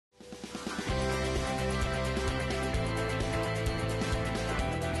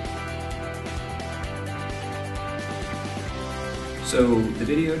So the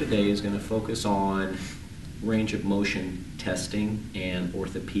video today is going to focus on range of motion testing and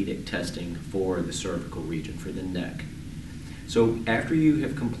orthopedic testing for the cervical region, for the neck. So after you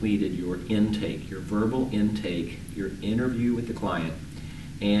have completed your intake, your verbal intake, your interview with the client,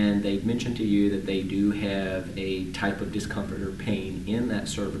 and they've mentioned to you that they do have a type of discomfort or pain in that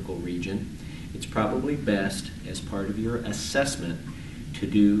cervical region, it's probably best as part of your assessment to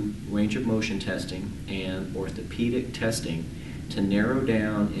do range of motion testing and orthopedic testing to narrow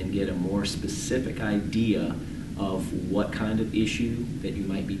down and get a more specific idea of what kind of issue that you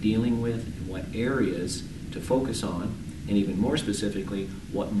might be dealing with and what areas to focus on, and even more specifically,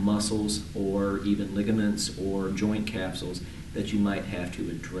 what muscles or even ligaments or joint capsules that you might have to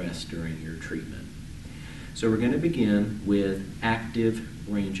address during your treatment. So we're going to begin with active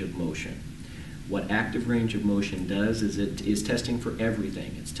range of motion. What active range of motion does is it is testing for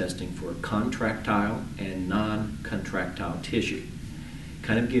everything. It's testing for contractile and non-contractile tissue,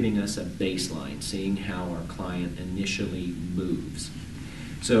 kind of giving us a baseline, seeing how our client initially moves.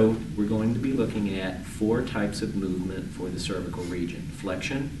 So we're going to be looking at 4 types of movement for the cervical region: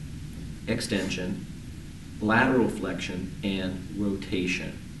 flexion, extension, lateral flexion, and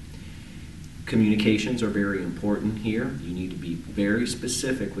rotation. Communications are very important here. You need to be very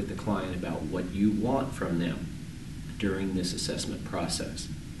specific with the client about what you want from them during this assessment process.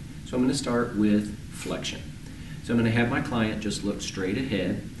 So I'm going to start with flexion. So I'm going to have my client just look straight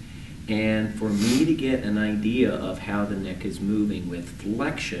ahead, and for me to get an idea of how the neck is moving with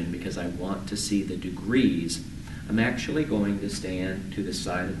flexion, because I want to see the degrees, I'm actually going to stand to the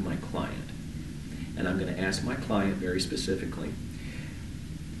side of my client. And I'm going to ask my client very specifically,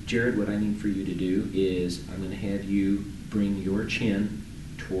 Jared, what I need for you to do is I'm going to have you bring your chin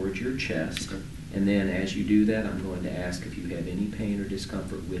towards your chest, and then as you do that, I'm going to ask if you have any pain or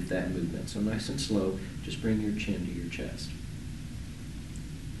discomfort with that movement. So nice and slow, just bring your chin to your chest.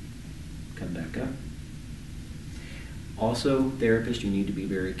 Come back up. Also, therapists, you need to be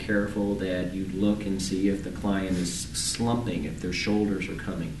very careful that you look and see if the client is slumping, if their shoulders are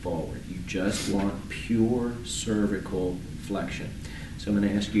coming forward. You just want pure cervical flexion. So I'm going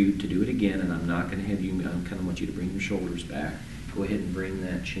to ask you to do it again, and I'm not going to have you, I kind of want you to bring your shoulders back. Go ahead and bring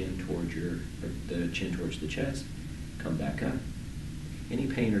that chin towards the chin towards the chest. Come back up. Any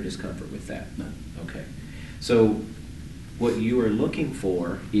pain or discomfort with that? No. Okay. So what you are looking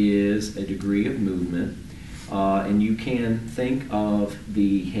for is a degree of movement, and you can think of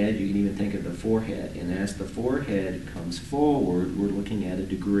the head, you can even think of the forehead, and as the forehead comes forward, we're looking at a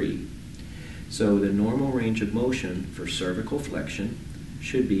degree. So the normal range of motion for cervical flexion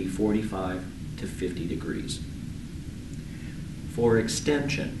should be 45 to 50 degrees. For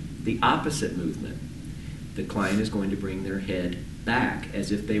extension, the opposite movement, the client is going to bring their head back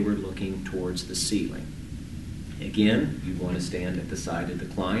as if they were looking towards the ceiling. Again, you want to stand at the side of the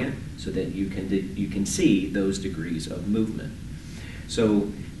client so that you can see those degrees of movement.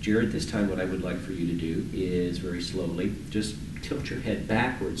 So, Jared, this time what I would like for you to do is very slowly just tilt your head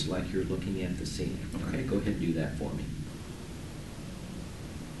backwards like you're looking at the ceiling. Okay, go ahead and do that for me.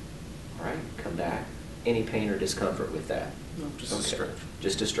 All right, come back. Any pain or discomfort with that? No, just a stretch.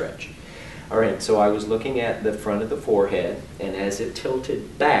 Just a stretch. All right, so I was looking at the front of the forehead, and as it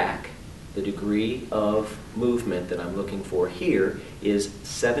tilted back, the degree of movement that I'm looking for here is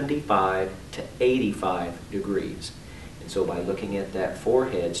 75 to 85 degrees. And so by looking at that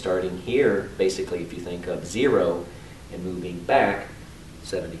forehead, starting here, basically if you think of 0 and moving back,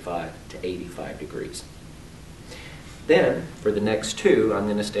 75 to 85 degrees. Then, for the next 2, I'm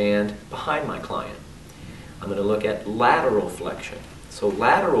going to stand behind my client. I'm going to look at lateral flexion. So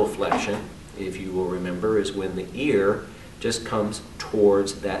lateral flexion, if you will remember, is when the ear just comes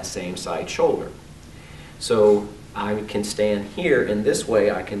towards that same side shoulder. So I can stand here, and this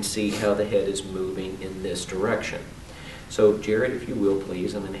way I can see how the head is moving in this direction. So Jared, if you will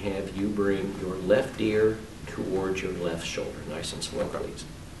please, I'm going to have you bring your left ear towards your left shoulder. Nice and slow, please.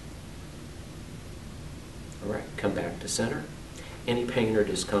 All right, come back to center. Any pain or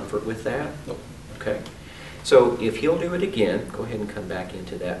discomfort with that? Nope. Okay. So if he'll do it again, go ahead and come back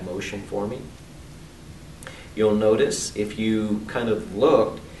into that motion for me. You'll notice if you kind of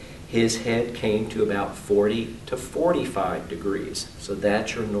looked, his head came to about 40 to 45 degrees. So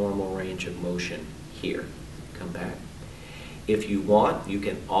that's your normal range of motion here. Come back. If you want, you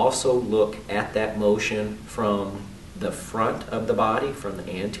can also look at that motion from the front of the body, from the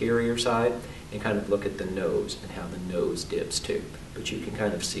anterior side, and kind of look at the nose and how the nose dips too. But you can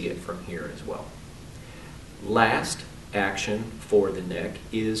kind of see it from here as well. Last action for the neck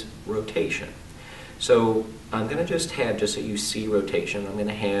is rotation. So I'm going to just so you see rotation, I'm going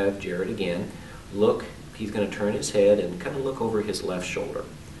to have Jared again look he's going to turn his head and kind of look over his left shoulder.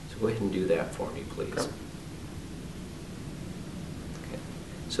 So go ahead and do that for me, please. Okay. Okay.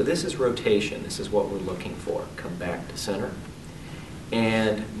 So this is rotation. This is what we're looking for. Come back to center.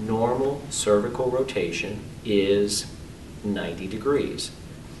 And normal cervical rotation is 90 degrees.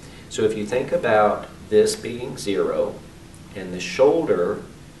 So if you think about this being 0 and the shoulder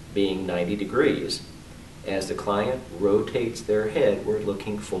being 90 degrees, as the client rotates their head, we're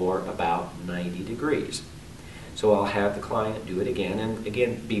looking for about 90 degrees. So I'll have the client do it again, and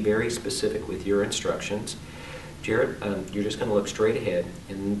again, be very specific with your instructions. Jared, you're just going to look straight ahead,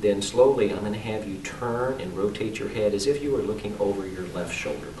 and then slowly I'm going to have you turn and rotate your head as if you were looking over your left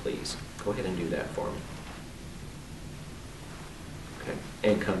shoulder, please. Go ahead and do that for me. Okay,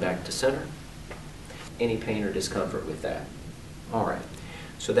 and come back to center. Any pain or discomfort with that? All right,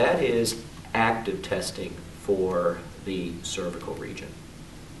 so that is active testing for the cervical region.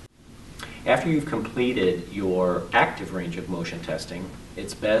 After you've completed your active range of motion testing,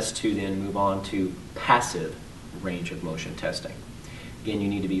 it's best to then move on to passive range of motion testing. Again, you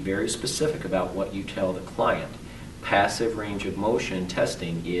need to be very specific about what you tell the client. Passive range of motion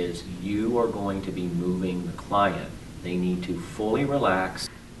testing is you are going to be moving the client. They need to fully relax,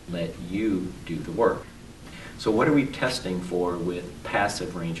 let you do the work. So what are we testing for with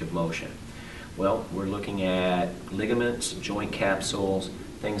passive range of motion? Well, we're looking at ligaments, joint capsules,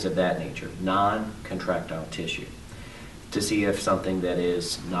 things of that nature, non-contractile tissue, to see if something that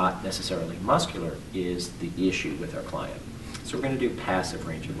is not necessarily muscular is the issue with our client. So we're going to do passive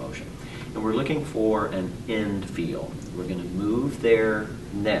range of motion. And we're looking for an end feel. We're going to move their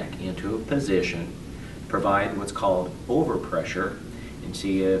neck into a position, provide what's called overpressure, and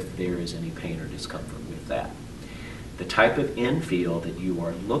see if there is any pain or discomfort with that. The type of end feel that you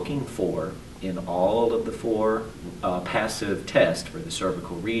are looking for in all of the 4 passive tests for the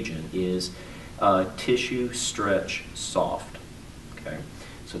cervical region is tissue stretch soft. Okay,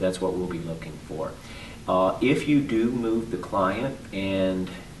 so that's what we'll be looking for. If you do move the client and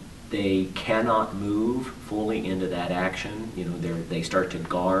they cannot move fully into that action, you know, they start to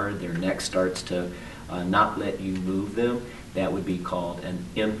guard, their neck starts to not let you move them, that would be called an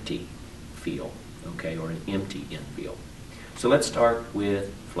empty feel, okay, or an empty end feel. So let's start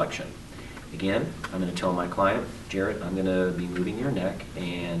with flexion. Again, I'm going to tell my client, Jared, I'm going to be moving your neck,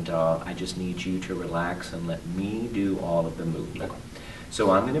 and I just need you to relax and let me do all of the movement.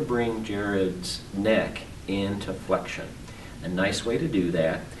 So I'm going to bring Jared's neck into flexion. A nice way to do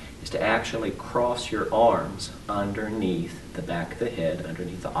that is to actually cross your arms underneath the back of the head,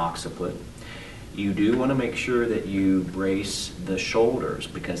 underneath the occiput. You do want to make sure that you brace the shoulders,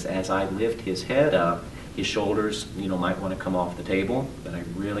 because as I lift his head up, his shoulders, you know, might want to come off the table, but I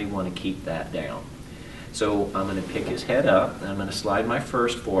really want to keep that down. So I'm going to pick his head up, and I'm going to slide my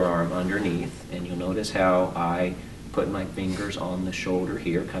first forearm underneath, and you'll notice how I put my fingers on the shoulder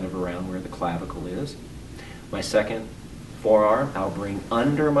here, kind of around where the clavicle is. My second forearm, I'll bring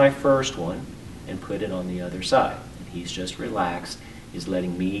under my first one and put it on the other side. And he's just relaxed. He's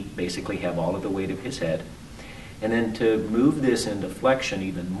letting me basically have all of the weight of his head. And then to move this into flexion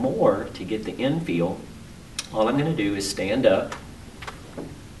even more, to get the end feel, all I'm going to do is stand up,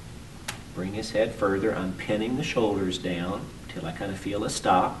 bring his head further. I'm pinning the shoulders down till I kind of feel a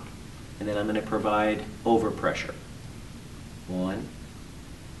stop, and then I'm going to provide overpressure. 1,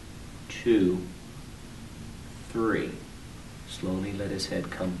 2, 3. Slowly let his head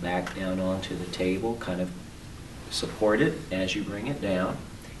come back down onto the table, kind of support it as you bring it down.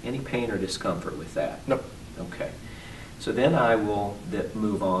 Any pain or discomfort with that? No. Okay. So then I will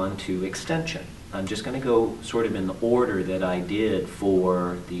move on to extension. I'm just going to go sort of in the order that I did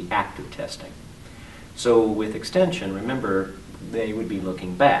for the active testing. So with extension, remember, they would be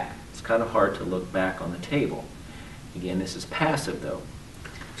looking back. It's kind of hard to look back on the table. Again, this is passive though.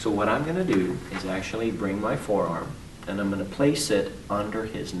 So what I'm going to do is actually bring my forearm, and I'm going to place it under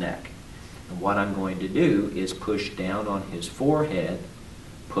his neck. And what I'm going to do is push down on his forehead,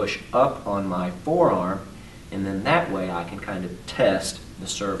 push up on my forearm, and then that way I can kind of test the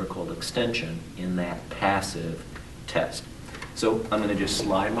cervical extension in that passive test. So I'm going to just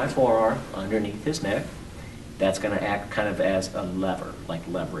slide my forearm underneath his neck. That's going to act kind of as a lever, like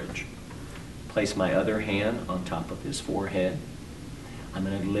leverage. Place my other hand on top of his forehead. I'm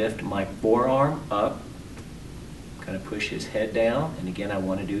going to lift my forearm up, kind of push his head down, and again I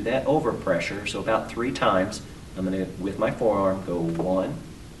want to do that over pressure, so about 3 times. I'm going to, with my forearm, go 1,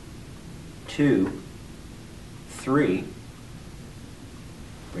 2, 3.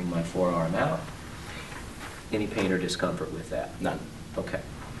 Bring my forearm out. Any pain or discomfort with that? None. Okay.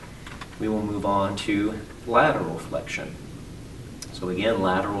 We will move on to lateral flexion. So So again,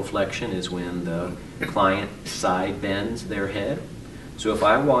 lateral flexion is when the client side bends their head. So if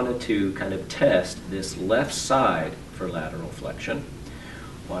I wanted to kind of test this left side for lateral flexion,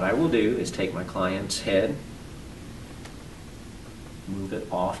 what I will do is take my client's head, move it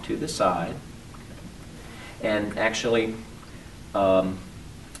off to the side, and actually I'm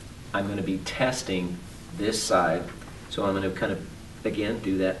going to be testing this side, so I'm going to kind of, again,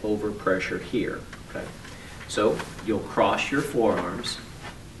 do that overpressure here. Okay. So you'll cross your forearms,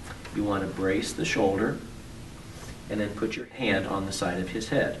 you want to brace the shoulder, and then put your hand on the side of his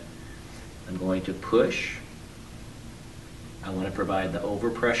head. I'm going to push. I want to provide the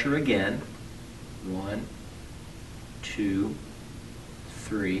overpressure again. 1, 2,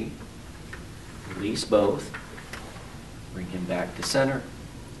 3. Release both. Bring him back to center.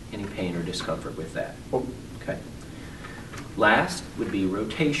 Any pain or discomfort with that? Okay. Last would be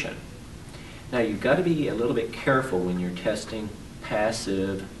rotation. Now you've got to be a little bit careful when you're testing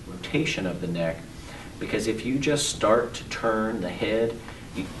passive rotation of the neck, because if you just start to turn the head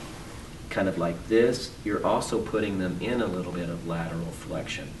kind of like this, you're also putting them in a little bit of lateral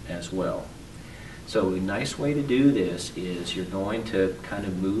flexion as well. So a nice way to do this is you're going to kind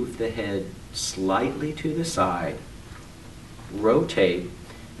of move the head slightly to the side, rotate,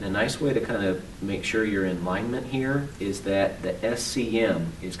 and a nice way to kind of make sure you're in alignment here is that the SCM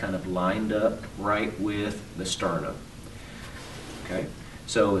is kind of lined up right with the sternum. Okay?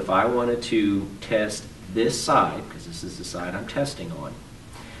 So if I wanted to test this side, because this is the side I'm testing on,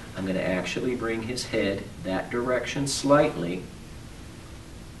 I'm going to actually bring his head that direction slightly,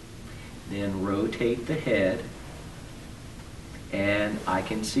 then rotate the head, and I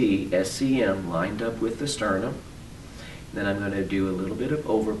can see SCM lined up with the sternum. Then I'm going to do a little bit of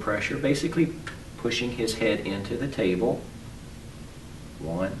overpressure, basically pushing his head into the table.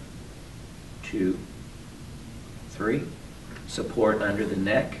 1, 2, 3. Support under the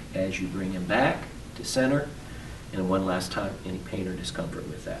neck as you bring him back to center. And one last time, any pain or discomfort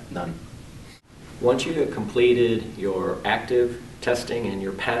with that? None. Once you have completed your active testing and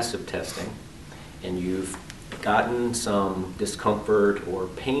your passive testing, and you've gotten some discomfort or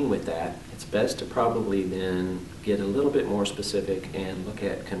pain with that, it's best to probably then get a little bit more specific and look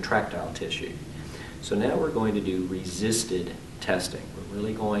at contractile tissue. So now we're going to do resisted testing. We're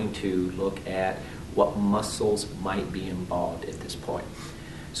really going to look at what muscles might be involved at this point.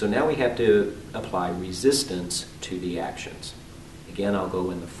 So now we have to apply resistance to the actions. Again, I'll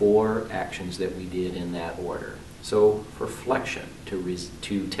go in the 4 actions that we did in that order. So for flexion,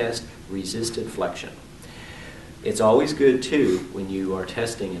 to test resisted flexion. It's always good too, when you are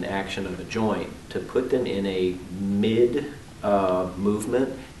testing an action of a joint, to put them in a mid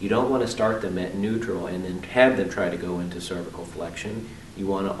movement. You don't want to start them at neutral and then have them try to go into cervical flexion. You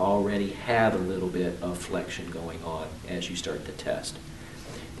want to already have a little bit of flexion going on as you start the test.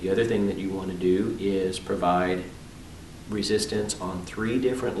 The other thing that you want to do is provide resistance on 3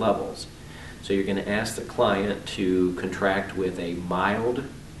 different levels. So you're going to ask the client to contract with a mild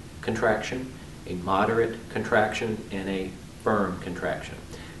contraction, a moderate contraction, and a firm contraction.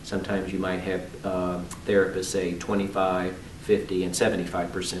 Sometimes you might have therapists say 25, 50, and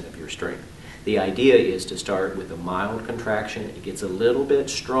 75% of your strength. The idea is to start with a mild contraction. It gets a little bit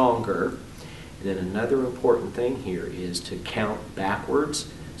stronger. And then another important thing here is to count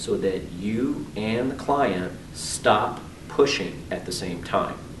backwards so that you and the client stop pushing at the same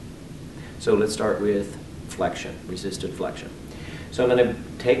time. So let's start with flexion, resisted flexion. So I'm going to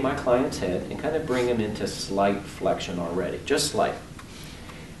take my client's head and kind of bring him into slight flexion already, just slight.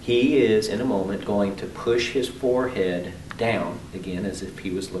 He is, in a moment, going to push his forehead down, again, as if he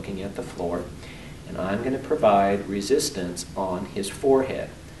was looking at the floor, and I'm going to provide resistance on his forehead.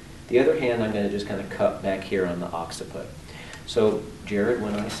 The other hand, I'm going to just kind of cup back here on the occiput. So, Jared,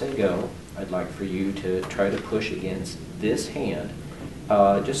 when I say go, I'd like for you to try to push against this hand,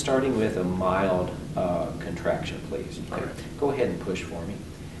 just starting with a mild contraction, please. Okay. Go ahead and push for me.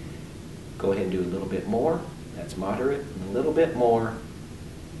 Go ahead and do a little bit more. That's moderate. And a little bit more.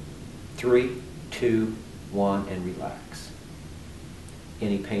 3, 2, 1, and relax.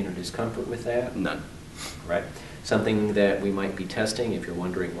 Any pain or discomfort with that? None. Right. Something that we might be testing, if you're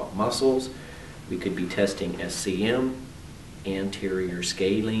wondering what muscles, we could be testing SCM, anterior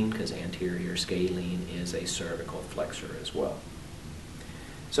scalene, because anterior scalene is a cervical flexor as well.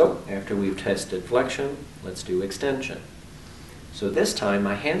 So after we've tested flexion, let's do extension. So this time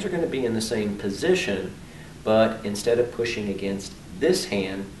my hands are going to be in the same position, but instead of pushing against this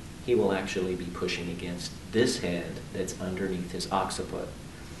hand, he will actually be pushing against this hand that's underneath his occiput.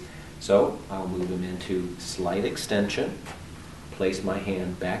 So I'll move him into slight extension, place my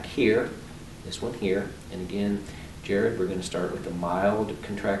hand back here, this one here, and again, Jared, we're going to start with a mild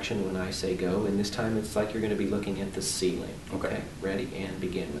contraction when I say go, and this time it's like you're going to be looking at the ceiling. Okay. Ready? And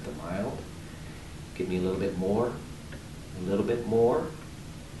begin with a mild. Give me a little bit more, a little bit more.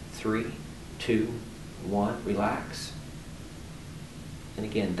 3, 2, 1, relax. And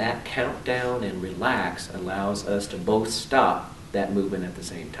again, that countdown and relax allows us to both stop that movement at the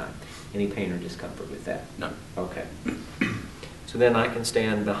same time. Any pain or discomfort with that? None. Okay. So then I can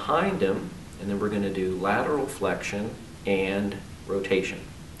stand behind him, and then we're going to do lateral flexion and rotation.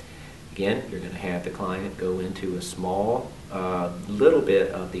 Again, you're going to have the client go into a small little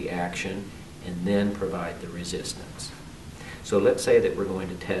bit of the action and then provide the resistance. So let's say that we're going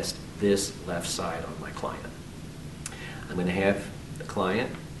to test this left side on my client. I'm going to have the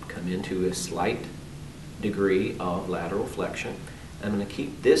client come into a slight degree of lateral flexion. I'm going to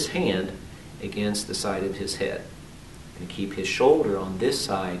keep this hand against the side of his head. I'm going to keep his shoulder on this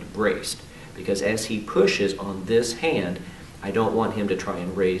side braced, because as he pushes on this hand, I don't want him to try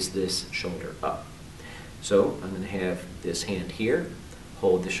and raise this shoulder up. So I'm going to have this hand here,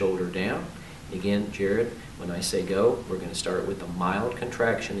 hold the shoulder down. Again, Jared, when I say go, we're going to start with a mild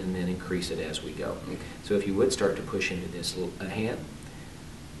contraction and then increase it as we go. Okay. So if you would start to push into this hand,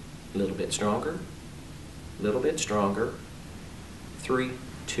 a little bit stronger, a little bit stronger. 3,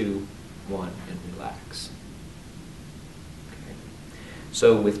 2, 1, and relax. Okay.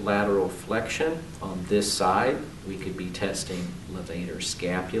 So with lateral flexion on this side, we could be testing levator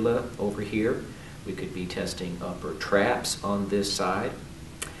scapula over here. We could be testing upper traps on this side.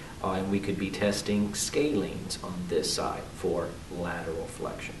 And we could be testing scalenes on this side for lateral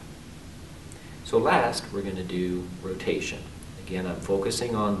flexion. So last, we're going to do rotation. Again, I'm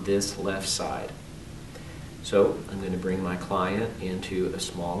focusing on this left side. So I'm going to bring my client into a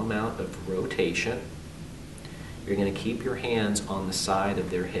small amount of rotation. You're going to keep your hands on the side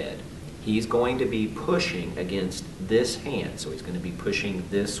of their head. He's going to be pushing against this hand, so he's going to be pushing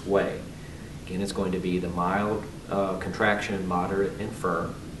this way. Again, it's going to be the mild contraction, moderate, and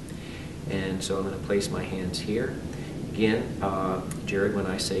firm. And so I'm going to place my hands here. Again, Jared, when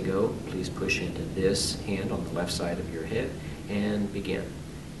I say go, please push into this hand on the left side of your head and begin.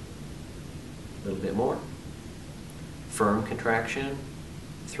 A little bit more. Firm contraction.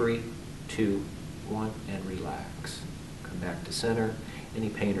 3, 2, 1, and relax. Come back to center. Any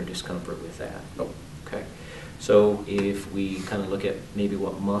pain or discomfort with that? Nope. Okay. So if we kind of look at maybe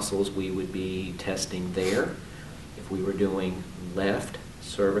what muscles we would be testing there, if we were doing left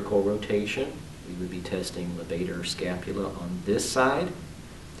cervical rotation, we would be testing levator scapula on this side,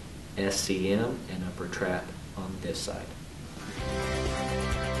 SCM and upper trap on this side.